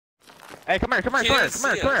Hey, come here, come here, come here,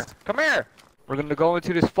 come here, come here, come here. We're gonna go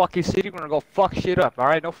into this fucking city. We're gonna go fuck shit up. All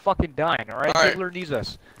right, no fucking dying. All right, Hitler needs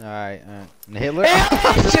us. All right. Hitler.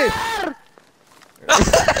 Oh, shit.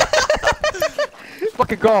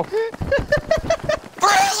 Fucking go. For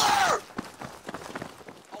Hitler!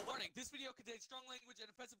 Oh, warning. This video contains strong language and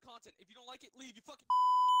offensive content. If you don't like it, leave. You fucking.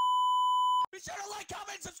 Be sure to like,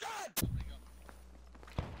 comment, and subscribe.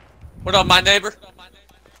 What up, my neighbor?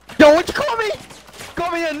 Yo, what you call me?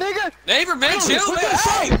 Call me a nigga? Neighbor, man, chill, man.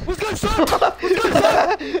 Hey, what's good, son? What's good,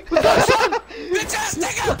 son? What's good, son? Bitch ass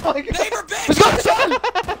nigga! Oh Neighbor, bitch! What's good, son?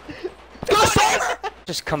 What's good, neighbor?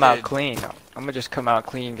 Just come out clean. I'm gonna just come out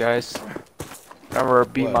clean, guys. Whenever I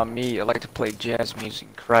beat my meat, I like to play jazz music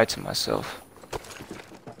and cry to myself.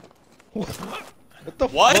 What the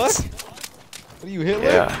What? fuck? What are you, Hitler?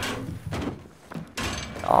 Yeah.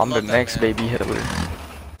 I'm the Love that, next man. baby Hitler.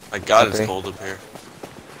 My God, it's Okay. cold up here.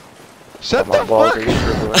 Shut My the balls fuck are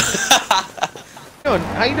shriveling.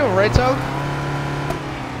 How you doing, right, Toad?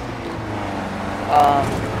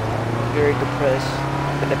 Very depressed.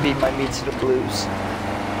 I'm gonna beat my meat to the blues.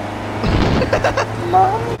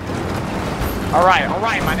 Mom. Alright,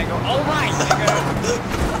 my nigga. Alright, nigga.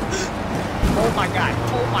 Oh my god.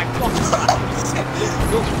 Oh my fucking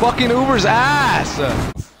god. Those fucking Uber's ass.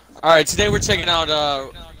 Alright, today we're checking out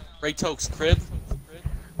Ray Toke's crib.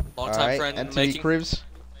 Longtime friend in the MTV making. Cribs.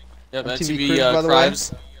 Yep, MTV MTV Cribs, by the way.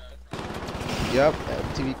 Crimes. Yep,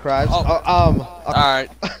 MTV Cribs. Oh. Alright.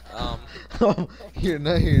 Here,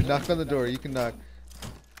 no, here. Knock on the door. You can knock.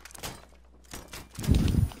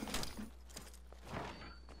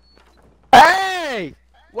 Hey!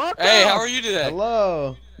 Welcome! Hey, how are you today?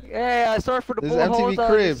 Hello. Yeah, sorry for the This is bullholes. MTV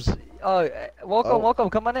Cribs. Welcome, Oh. welcome.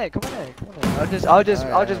 Come on in. Come on in. I was just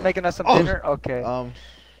Alright. making us some Oh. dinner. Okay. Okay.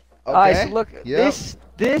 Alright, so look, Yep.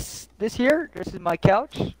 this here. This is my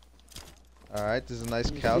couch. All right. This is a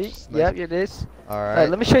nice You couch. see? It's nice. Yep, it is. All All right. right,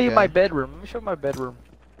 let me show you okay. my bedroom. Let me show you my bedroom.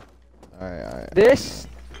 All right. All right. This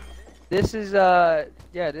is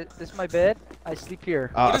yeah, this is my bed. I sleep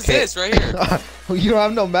here. What is this right here? You don't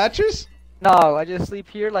have no mattress? No, I just sleep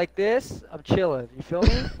here like this. I'm chilling. You feel me?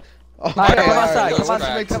 Okay, Alright, come all right, outside. let's Come make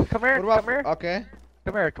outside. some- Come here. What about, Come here. Okay.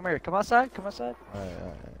 Come here. Come here. Come outside. Come outside. All right. All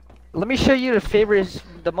right. Let me show you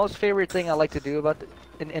the most favorite thing I like to do about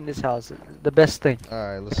in this house. The best thing. All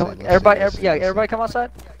right. Let's Come, see. everybody come outside.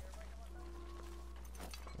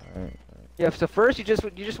 All right. Yeah. So first, you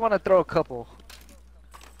just want to throw a couple,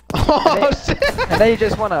 Oh shit! and then you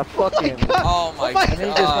just want to fucking. Oh my my And then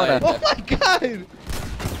you just wanna- God. Oh my god! and then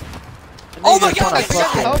Oh you my just God, wanna I can't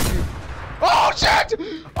fucking- Help you. Oh shit!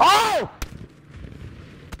 Oh!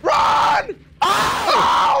 Run!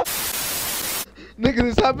 Oh! Nigga,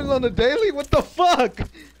 this happens on the daily? What the fuck?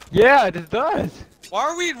 Yeah, it does. Why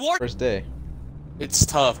are we in war? First day. It's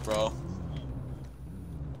tough, bro.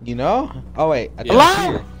 You know? Oh wait. I think Yeah. he's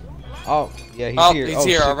here. Oh, yeah, he's Oh, here. he's oh,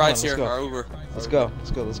 here. shit, Our come on, ride's here. Let's go. Our Uber. Let's go.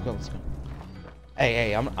 Let's go. Let's go. Let's go.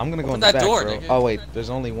 Hey, I'm gonna go Open in the that back, door, bro. nigga. Oh wait, there's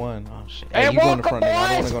only one. Oh shit. Hey, Hey, you go in the welcome, front, nigga. I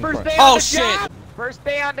don't boys. wanna go in the First front. day Oh, on the shit. job. First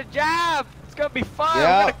day on the job. It's gonna be fun.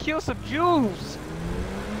 Yeah. We're gonna kill some Jews.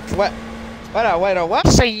 What? What?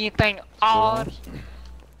 Say anything odd.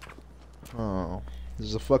 Oh,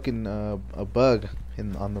 there's a fucking a bug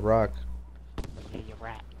on the rock. Yeah, you're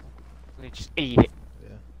right. We just eat it.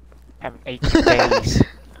 Yeah. Haven't eaten in days.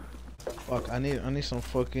 Fuck, I need some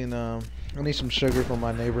fucking I need some sugar from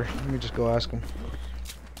my neighbor. Let me just go ask him.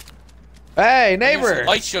 Hey, neighbor! Some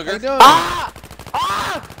white sugar. How you doing? Ah!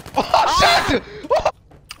 Ah! Oh shit! What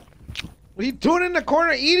are you doing in the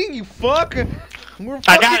corner eating, you fuck? We're I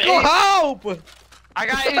fucking gotta go eat. help! I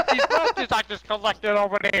gotta eat these roaches I just collected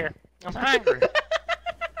over there. I'm hungry.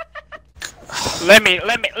 let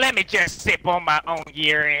me just sip on my own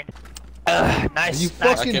urine. Nice. Are you nice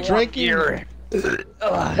fucking warm drinking? urine.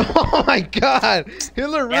 Oh my god!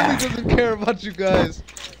 Hitler really Yeah. doesn't care about you guys.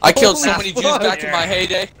 I killed so Holy many Jews fuck. back in my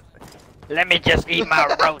heyday. Let me just eat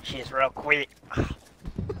my roaches real quick.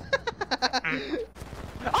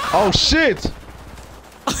 Oh shit!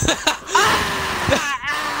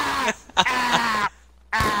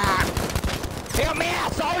 Help me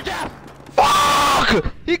out, soldier! Fuck!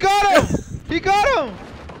 He got him! He got him!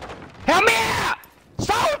 Help me out!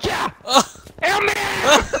 Soldier! Help me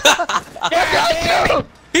out! I got you!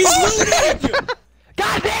 He's looting!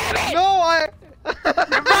 God damn it! No, I.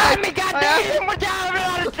 Revive me, goddamn! What y'all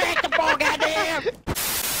on the tractor for, goddamn?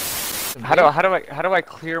 How do I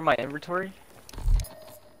clear my inventory?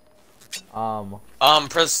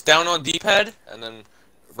 Press down on D-pad and then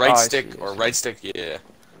right Oh, I stick see, I or see. right stick, yeah.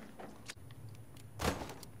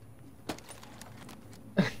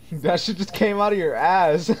 That shit just came out of your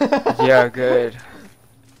ass. Yeah, good.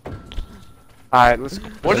 Alright, let's.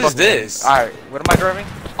 What is this? Alright, what am I driving?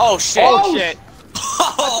 Oh shit! Oh shit!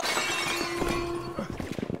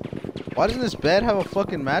 Why doesn't this bed have a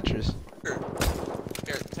fucking mattress? Here,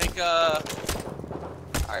 take Alright,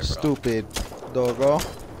 bro. Stupid doggo.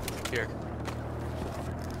 Here.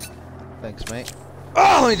 Thanks, mate.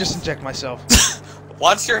 Oh, let me just inject myself.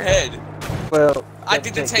 Watch your head. Well, I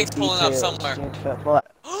think the tank's pulling up somewhere.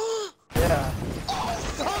 Yeah.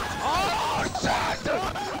 Oh shit!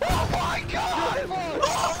 Oh my god!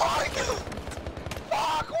 Oh my god!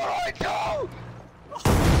 Fuck! What do I do?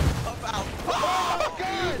 I'm out. Oh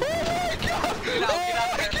god! Get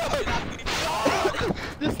out there! Get out!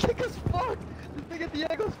 This thing is fucked! This thing at the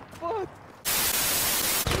ankle's fucked!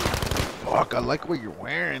 Fuck, I like what you're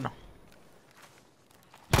wearing.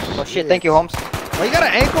 Oh shit, thank you, Holmes. Why you got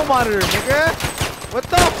an ankle monitor, nigga? What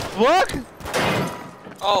the fuck?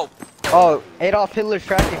 Oh. Oh, Adolf Hitler's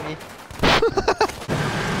tracking me.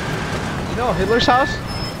 You know Hitler's house?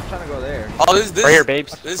 I'm trying to go there. Oh, this Right here,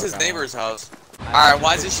 babes. This is his neighbor's house. Alright,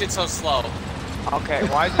 why is this shit so slow? Okay,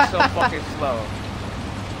 why is it so fucking slow?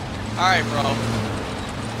 Alright, bro.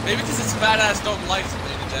 Maybe because it's fat ass don't lights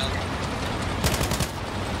made it down.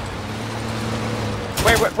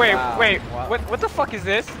 Wait, Wow. Wow. what the fuck is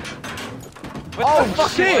this? What the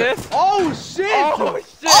fuck is this? Oh shit! Oh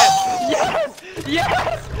shit! Oh! Yes!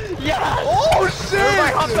 Yes! Yes! Oh shit!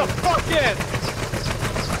 Everybody hop the fuck in!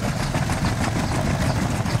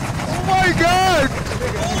 Oh my god!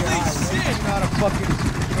 Holy shit! It's not a fucking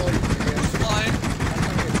choice, nigga. Who's flying? I'm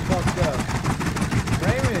gonna get fucked up.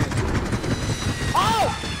 Raymond! Oh!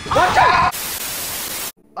 Watch out!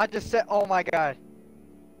 I just said, oh my god.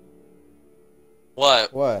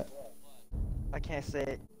 What? What? I can't say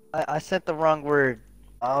it. I said the wrong word.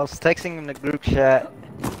 I was texting in the group chat.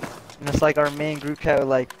 And it's like our main group chat with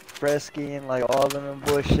like Fresky and like all of them and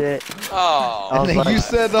bullshit. Oh. I And was then like- you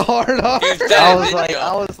said the hard R. You said I it, was didn't you?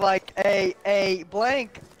 I was like, hey,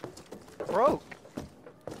 blank. Broke.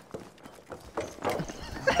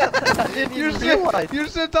 I didn't Your even shit, realize. your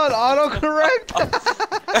shit's on autocorrect.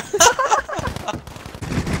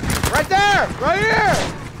 Right there! Right here!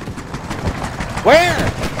 Where?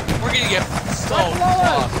 We're gonna get so Right below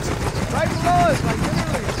us. fucked. Right below us, like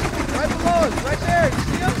literally. Right below us, right there. You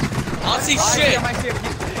see him? I don't see I see shit. him, I see him.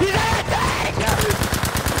 He's in a tank!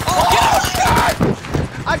 Oh, God!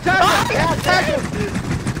 I tagged him! I tagged him!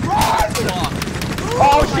 Fuck.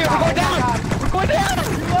 Oh shit, we're going down! We're going down!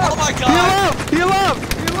 Oh my Heal god! up! Heal up!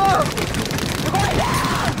 Heal up! We're going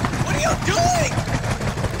down! What are you doing?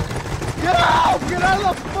 Get out! Get out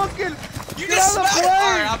of the fucking... You Get just out of the smacked.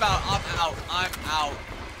 plane! Alright, I'm out. I'm out. I'm out.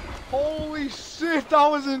 Holy shit, that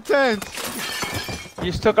was intense! You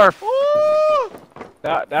just took our... Woo!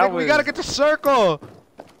 That Nick, was... we gotta get the circle!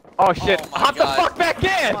 Oh shit, Oh my hop the God. fuck back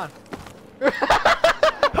in! Come on.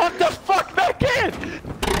 Hop the fuck back in!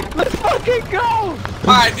 Let's fucking go!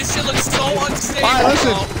 Alright, this shit looks so unstable. Alright,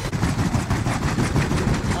 listen. bro.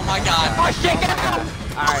 Oh my god. Oh shit, get out!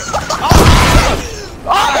 Alright. Oh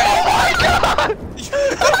Oh my god!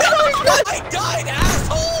 I died,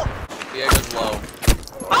 asshole! Yeah, it was low.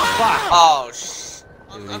 Fuck! Oh,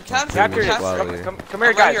 I'm capturing. Capture I'm this. capturing. Come here, I'm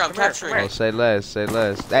right guys. here, I'm Come here, capturing. come Oh, here. say less, say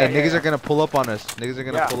less. Hey, Yeah, niggas yeah. are gonna pull up on us. Niggas are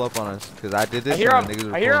gonna Yeah. pull up on us. Cause I did this I hear and the 'em. niggas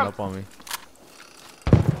were I hear pulling 'em. up on me.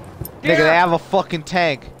 Here. Nigga, they have a fucking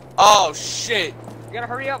tank. Oh, shit. We gotta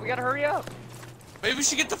hurry up, we gotta hurry up. Maybe we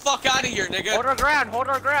should get the fuck out of here, nigga. Hold our ground, hold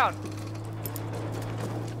our ground.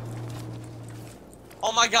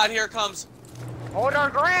 Oh my god, here it comes. Hold our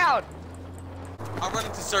ground! I'm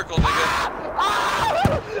running to circle, nigga.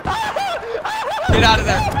 Get out of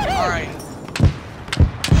there. Alright.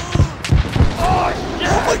 Oh shit!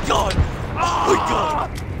 Oh my god. Oh my god.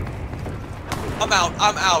 I'm out.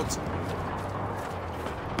 I'm out.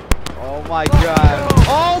 Oh my god.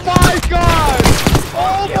 Oh my god!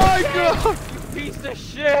 Oh my god! You piece of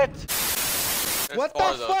shit! There's What four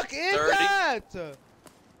the of those. fuck is 30. that?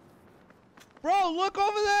 Bro, look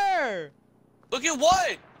over there! Look at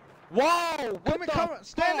what? Whoa! What Come, the come,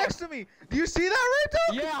 stand next to me. Do you see that right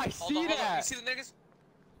there? Yeah, I Hold see on, hold on. You that! see the niggas?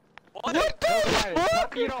 What No, the guys, fuck? how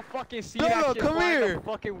come you don't fucking see No, that no, shit come flying here. the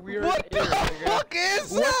fucking weird What the air, nigga? fuck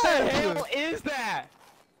is What the that? hell is that?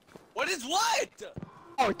 What is what?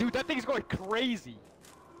 Oh, dude, that thing's going crazy.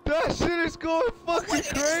 That shit is going fucking What is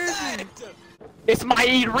crazy. that? It's my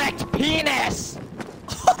erect penis!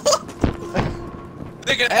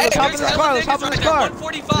 Nigga, Hey, let's hop in there's this hella car, let's niggas hop in right this there, car.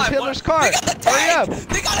 145. It's Hitler's car. They got a Hurry tank. up.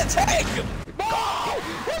 They got a tank. No!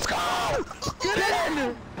 Let's go! Get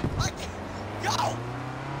in! Go.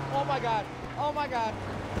 Oh my god. Oh my god.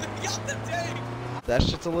 They got the tank. That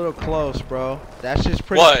shit's a little close, bro. That shit's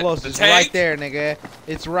pretty What? close. The It's tank? right there, nigga.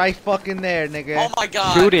 It's right fucking there, nigga. Oh my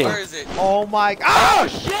god. Shooting. Where is it? Oh my. Oh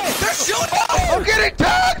Shit! They're shooting I'm out! getting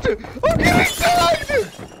tagged! I'm getting tagged! They're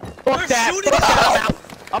that, shooting fuck that, out!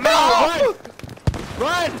 I'm out!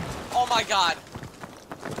 Run! Oh my god.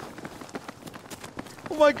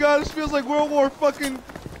 Oh my god, this feels like World War fucking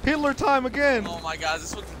Hitler time again. Oh my god,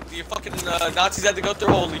 is this what the fucking Nazis had to go through?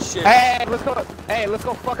 Holy shit. Hey, let's go. Hey, let's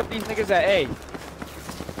go fuck up these niggas at A.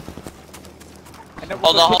 And then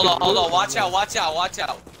we'll Hold go on. kick his boots. Watch out, watch out, watch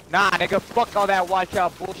out. Nah, nigga, fuck all that watch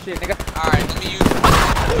out bullshit, nigga. Alright, let me use.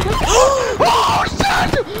 Oh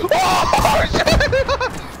shit! Oh shit!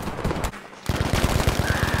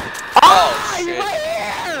 Oh He's shit. right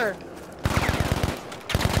here!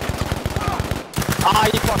 Ah,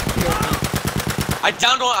 you fucking killed me. I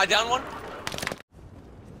downed one.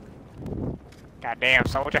 Goddamn,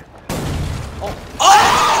 soldier.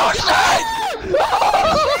 Oh shit!